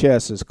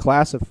DHS has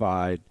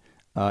classified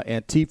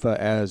Antifa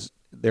as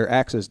their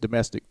acts as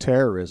domestic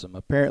terrorism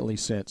apparently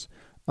since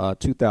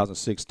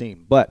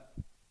 2016. But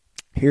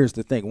here's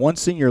the thing: one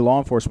senior law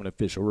enforcement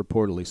official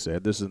reportedly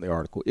said, "This is in the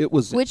article."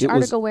 Which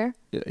article? Where?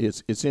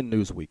 It's in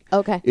Newsweek.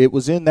 Okay. It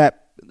was in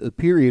that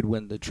period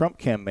when the Trump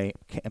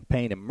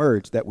campaign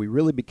emerged that we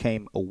really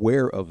became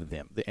aware of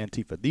them, the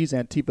Antifa. These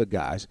Antifa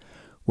guys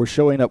were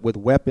showing up with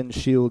weapons,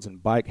 shields,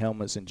 and bike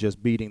helmets and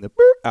just beating the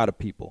out of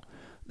people.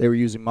 They were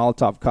using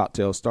Molotov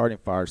cocktails, starting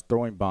fires,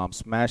 throwing bombs,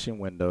 smashing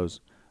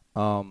windows.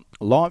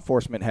 Law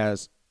enforcement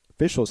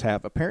officials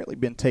have apparently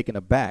been taken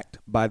aback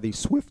by the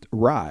swift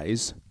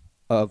rise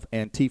of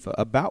Antifa,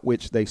 about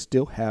which they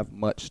still have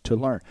much to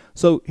learn.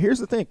 So here's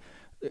the thing.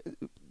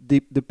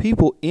 The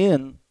people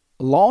in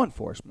law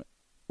enforcement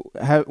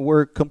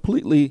were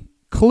completely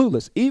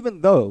clueless,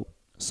 even though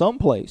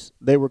someplace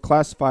they were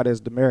classified as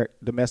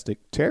domestic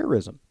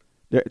terrorism,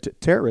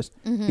 terrorists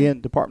in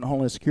Department of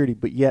Homeland Security,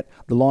 but yet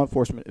the law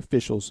enforcement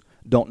officials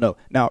don't know.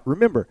 Now,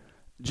 remember,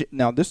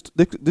 this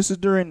is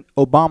during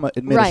Obama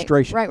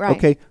administration. Right.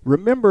 Okay,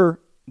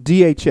 remember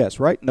DHS,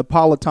 right? Janet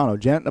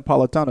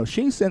Napolitano,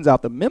 she sends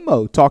out the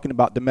memo talking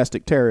about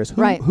domestic terrorists.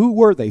 Who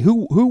were they?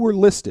 Who were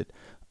listed?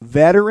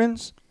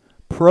 Veterans,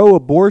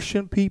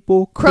 pro-abortion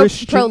people,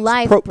 Christians,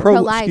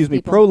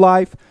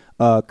 pro-life,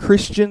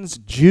 Christians,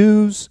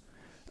 Jews,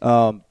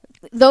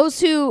 those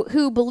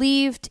who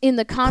believed in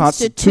the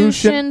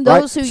Constitution,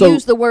 those who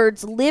used the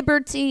words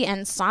liberty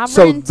and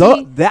sovereignty.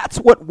 So that's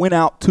what went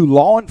out to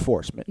law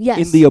enforcement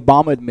in the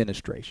Obama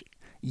administration.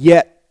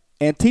 Yet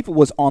Antifa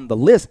was on the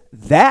list.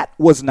 That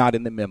was not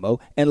in the memo,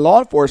 and law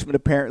enforcement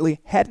apparently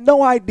had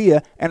no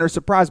idea and are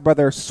surprised by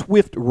their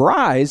swift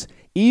rise,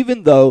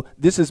 even though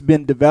this has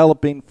been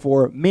developing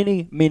for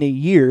many, many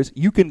years.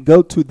 You can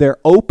go to their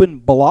open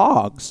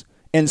blogs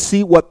and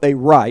see what they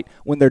write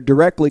when they're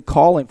directly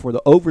calling for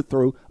the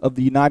overthrow of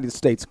the United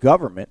States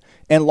government.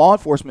 And law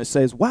enforcement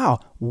says, wow,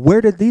 where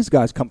did these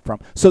guys come from?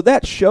 So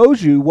that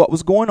shows you what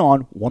was going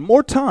on, one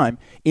more time,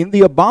 in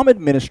the Obama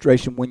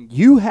administration when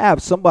you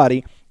have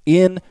somebody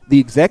in the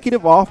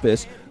executive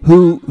office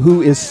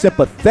who is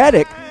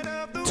sympathetic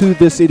to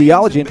this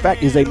ideology, in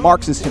fact, is a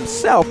Marxist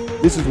himself.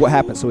 This is what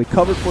happened. So he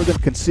covered for them,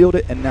 concealed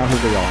it, and now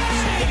here they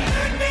are.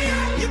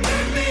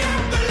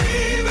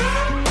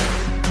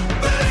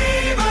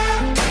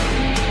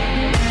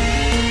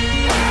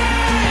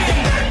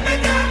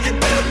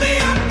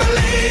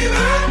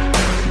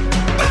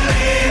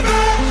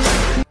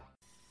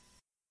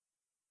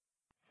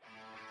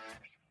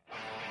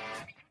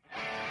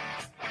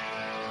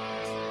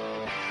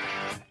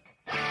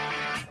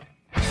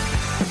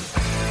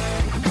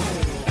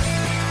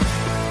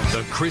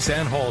 Chris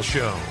Ann Hall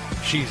Show.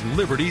 She's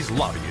Liberty's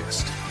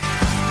lobbyist.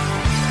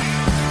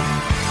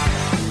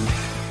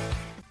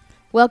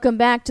 Welcome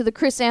back to the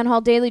Chris Ann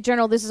Hall Daily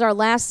Journal. This is our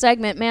last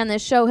segment. Man,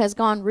 this show has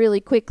gone really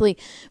quickly,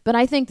 but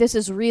I think this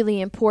is really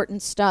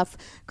important stuff.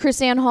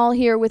 Chris Ann Hall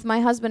here with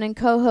my husband and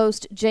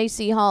co-host,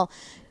 J.C. Hall.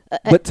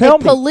 But tell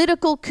me.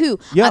 Political coup.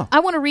 Yeah.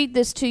 I want to read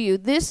this to you.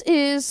 This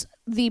is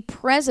the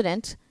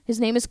president. His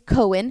name is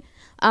Cohen.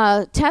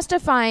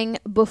 Testifying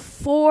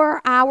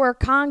before our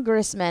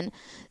congressman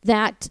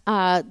that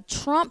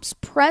Trump's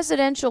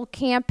presidential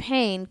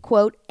campaign,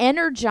 quote,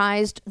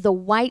 energized the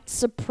white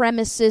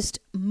supremacist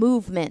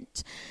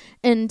movement.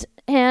 And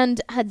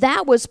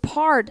that was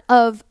part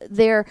of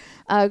their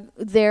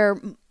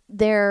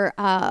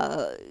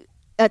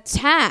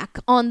attack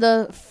on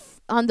the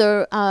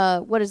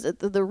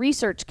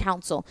Research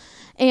Council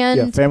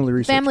and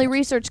Family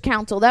Research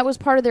Council. That was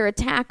part of their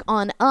attack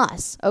on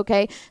us.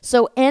 Okay,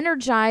 so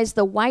energize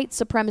the white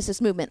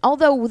supremacist movement.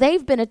 Although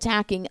they've been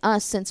attacking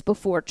us since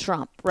before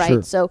Trump, right?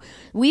 Sure. So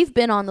we've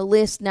been on the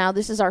list now.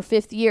 This is our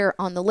 5th year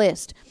on the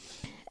list,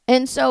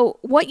 and so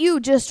what you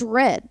just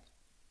read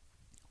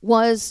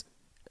was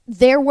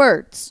their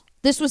words.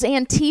 This was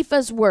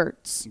Antifa's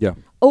words. Yeah.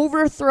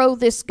 Overthrow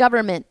this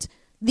government.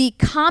 The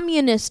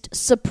communist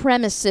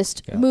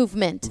supremacist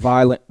movement.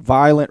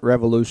 Violent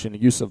revolution,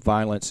 use of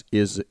violence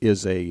is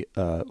a,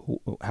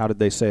 how did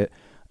they say it,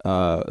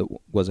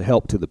 was a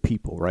help to the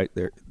people, right?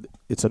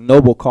 It's a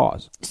noble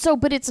cause. So,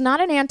 but it's not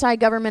an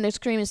anti-government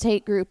extremist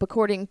hate group,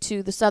 according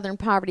to the Southern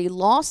Poverty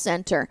Law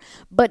Center.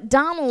 But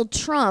Donald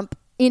Trump,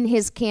 in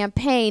his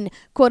campaign,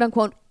 quote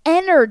unquote,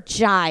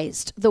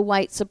 energized the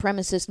white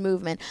supremacist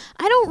movement.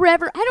 I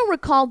don't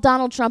recall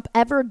Donald Trump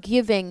ever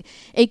giving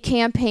a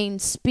campaign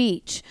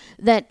speech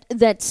that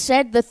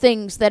said the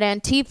things that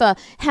Antifa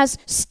has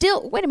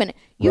still. Wait a minute,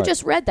 you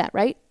just read that,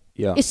 right?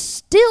 Yeah, it's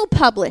still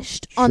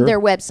published on their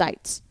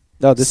websites.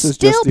 No, this is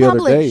just the other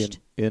day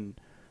in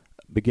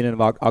beginning of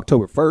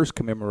October 1st,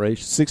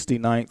 commemoration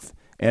 69th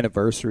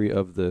anniversary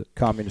of the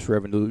Communist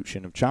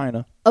Revolution of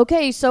China.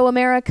 Okay, so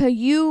America,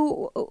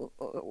 you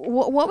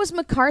what was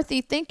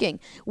McCarthy thinking?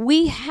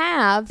 We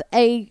have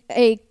a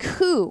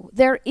coup.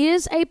 There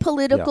is a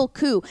political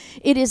coup.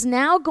 It is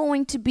now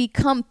going to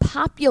become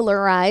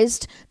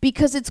popularized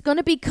because it's going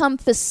to become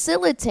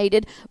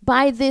facilitated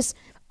by this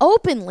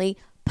openly,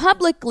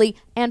 publicly,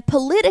 and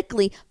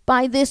politically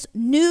by this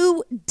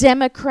new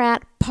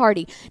Democrat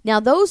Party. Now,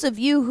 those of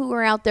you who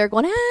are out there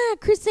going,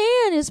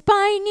 KrisAnne is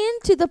buying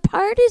into the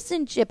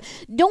partisanship,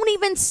 don't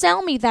even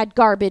sell me that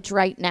garbage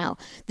right now.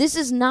 This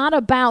is not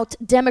about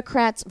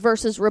Democrats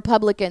versus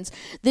Republicans.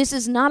 This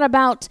is not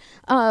about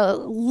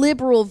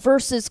liberal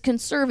versus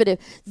conservative.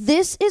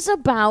 This is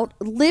about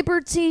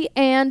liberty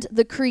and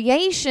the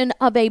creation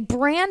of a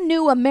brand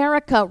new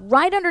America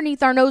right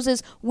underneath our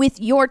noses with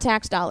your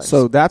tax dollars.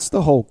 So that's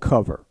the whole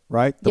cover,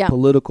 right? The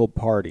political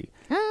party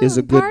is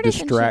a good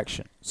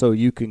distraction. So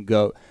you can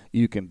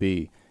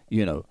be,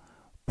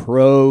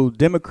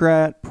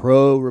 pro-Democrat,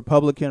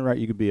 pro-Republican, right?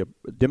 You could be a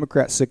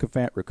Democrat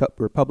sycophant,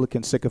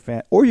 Republican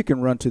sycophant, or you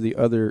can run to the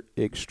other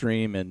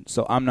extreme. And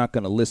so I'm not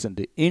going to listen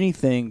to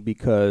anything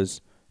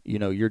because,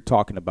 you're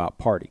talking about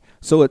party.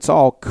 So it's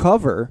all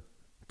cover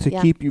to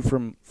keep you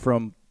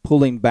from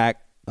pulling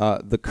back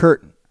the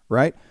curtain,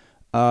 right?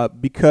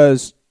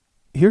 Because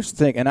here's the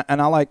thing,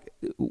 and I like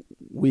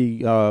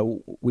we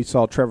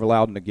saw Trevor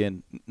Loudon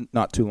again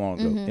not too long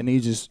ago, and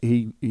he's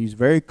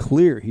very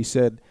clear. He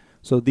said,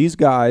 so these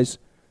guys,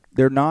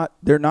 they're not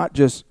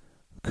just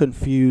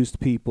confused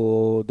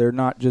people. They're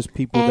not just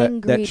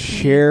people that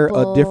share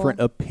a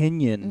different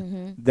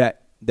opinion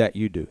that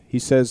you do. He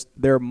says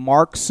they're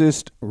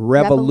Marxist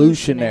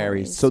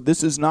revolutionaries. So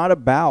this is not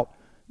about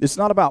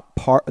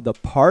the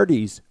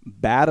parties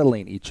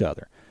battling each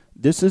other.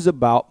 This is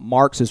about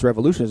Marxist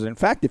revolutionaries. In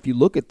fact, if you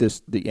look at the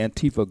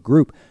Antifa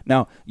group,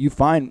 now you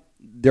find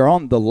they're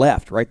on the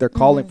left, right? They're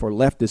calling for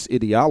leftist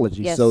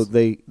ideology. Yes. So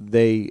they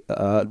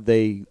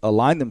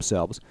align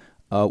themselves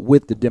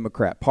with the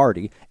Democrat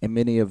Party, and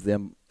many of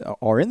them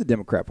are in the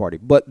Democrat Party.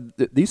 But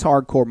these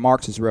hardcore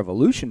Marxist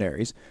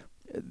revolutionaries,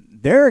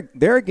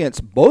 they're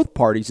against both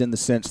parties in the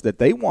sense that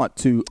they want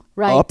to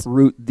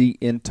uproot the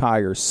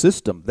entire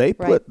system. They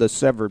put the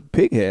severed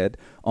pig head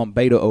on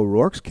Beto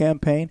O'Rourke's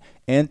campaign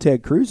and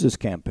Ted Cruz's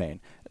campaign.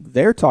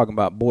 They're talking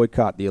about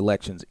boycott the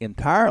elections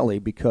entirely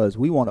because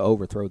we want to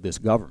overthrow this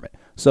government.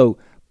 So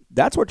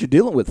that's what you're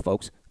dealing with,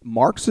 folks.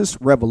 Marxist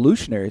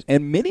revolutionaries,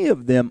 and many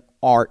of them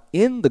are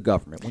in the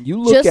government. When you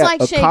look at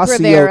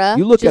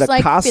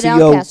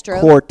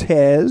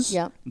Ocasio-Cortez,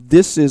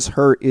 this is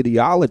her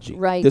ideology.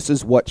 Right. This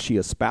is what she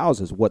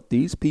espouses. What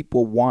these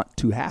people want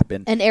to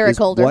happen and Eric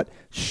Holder. What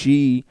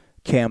she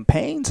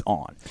campaigns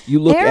on. You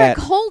look Eric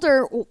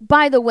Holder,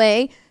 by the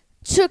way,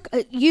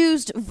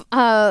 used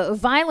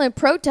violent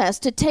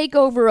protest to take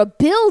over a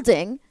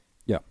building.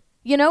 Yeah.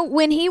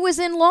 When he was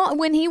in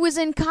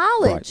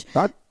college.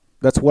 Right.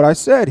 That's what I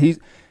said.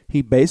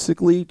 He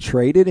basically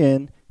traded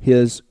in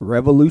his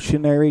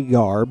revolutionary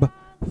garb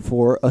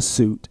for a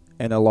suit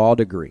and a law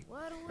degree.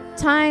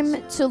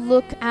 Time to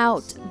look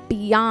out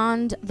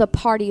beyond the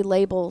party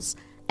labels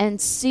and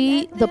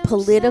see the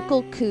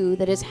political coup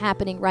that is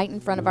happening right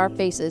in front of our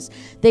faces.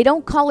 They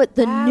don't call it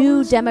the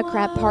new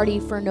Democrat Party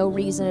for no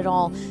reason at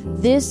all.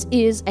 This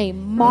is a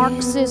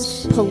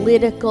Marxist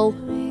political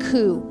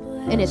coup.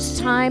 And it's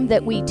time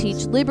that we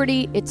teach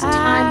liberty. It's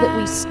time that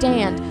we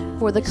stand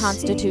for the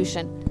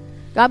Constitution.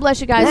 God bless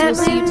you guys. We'll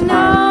see you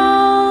tomorrow.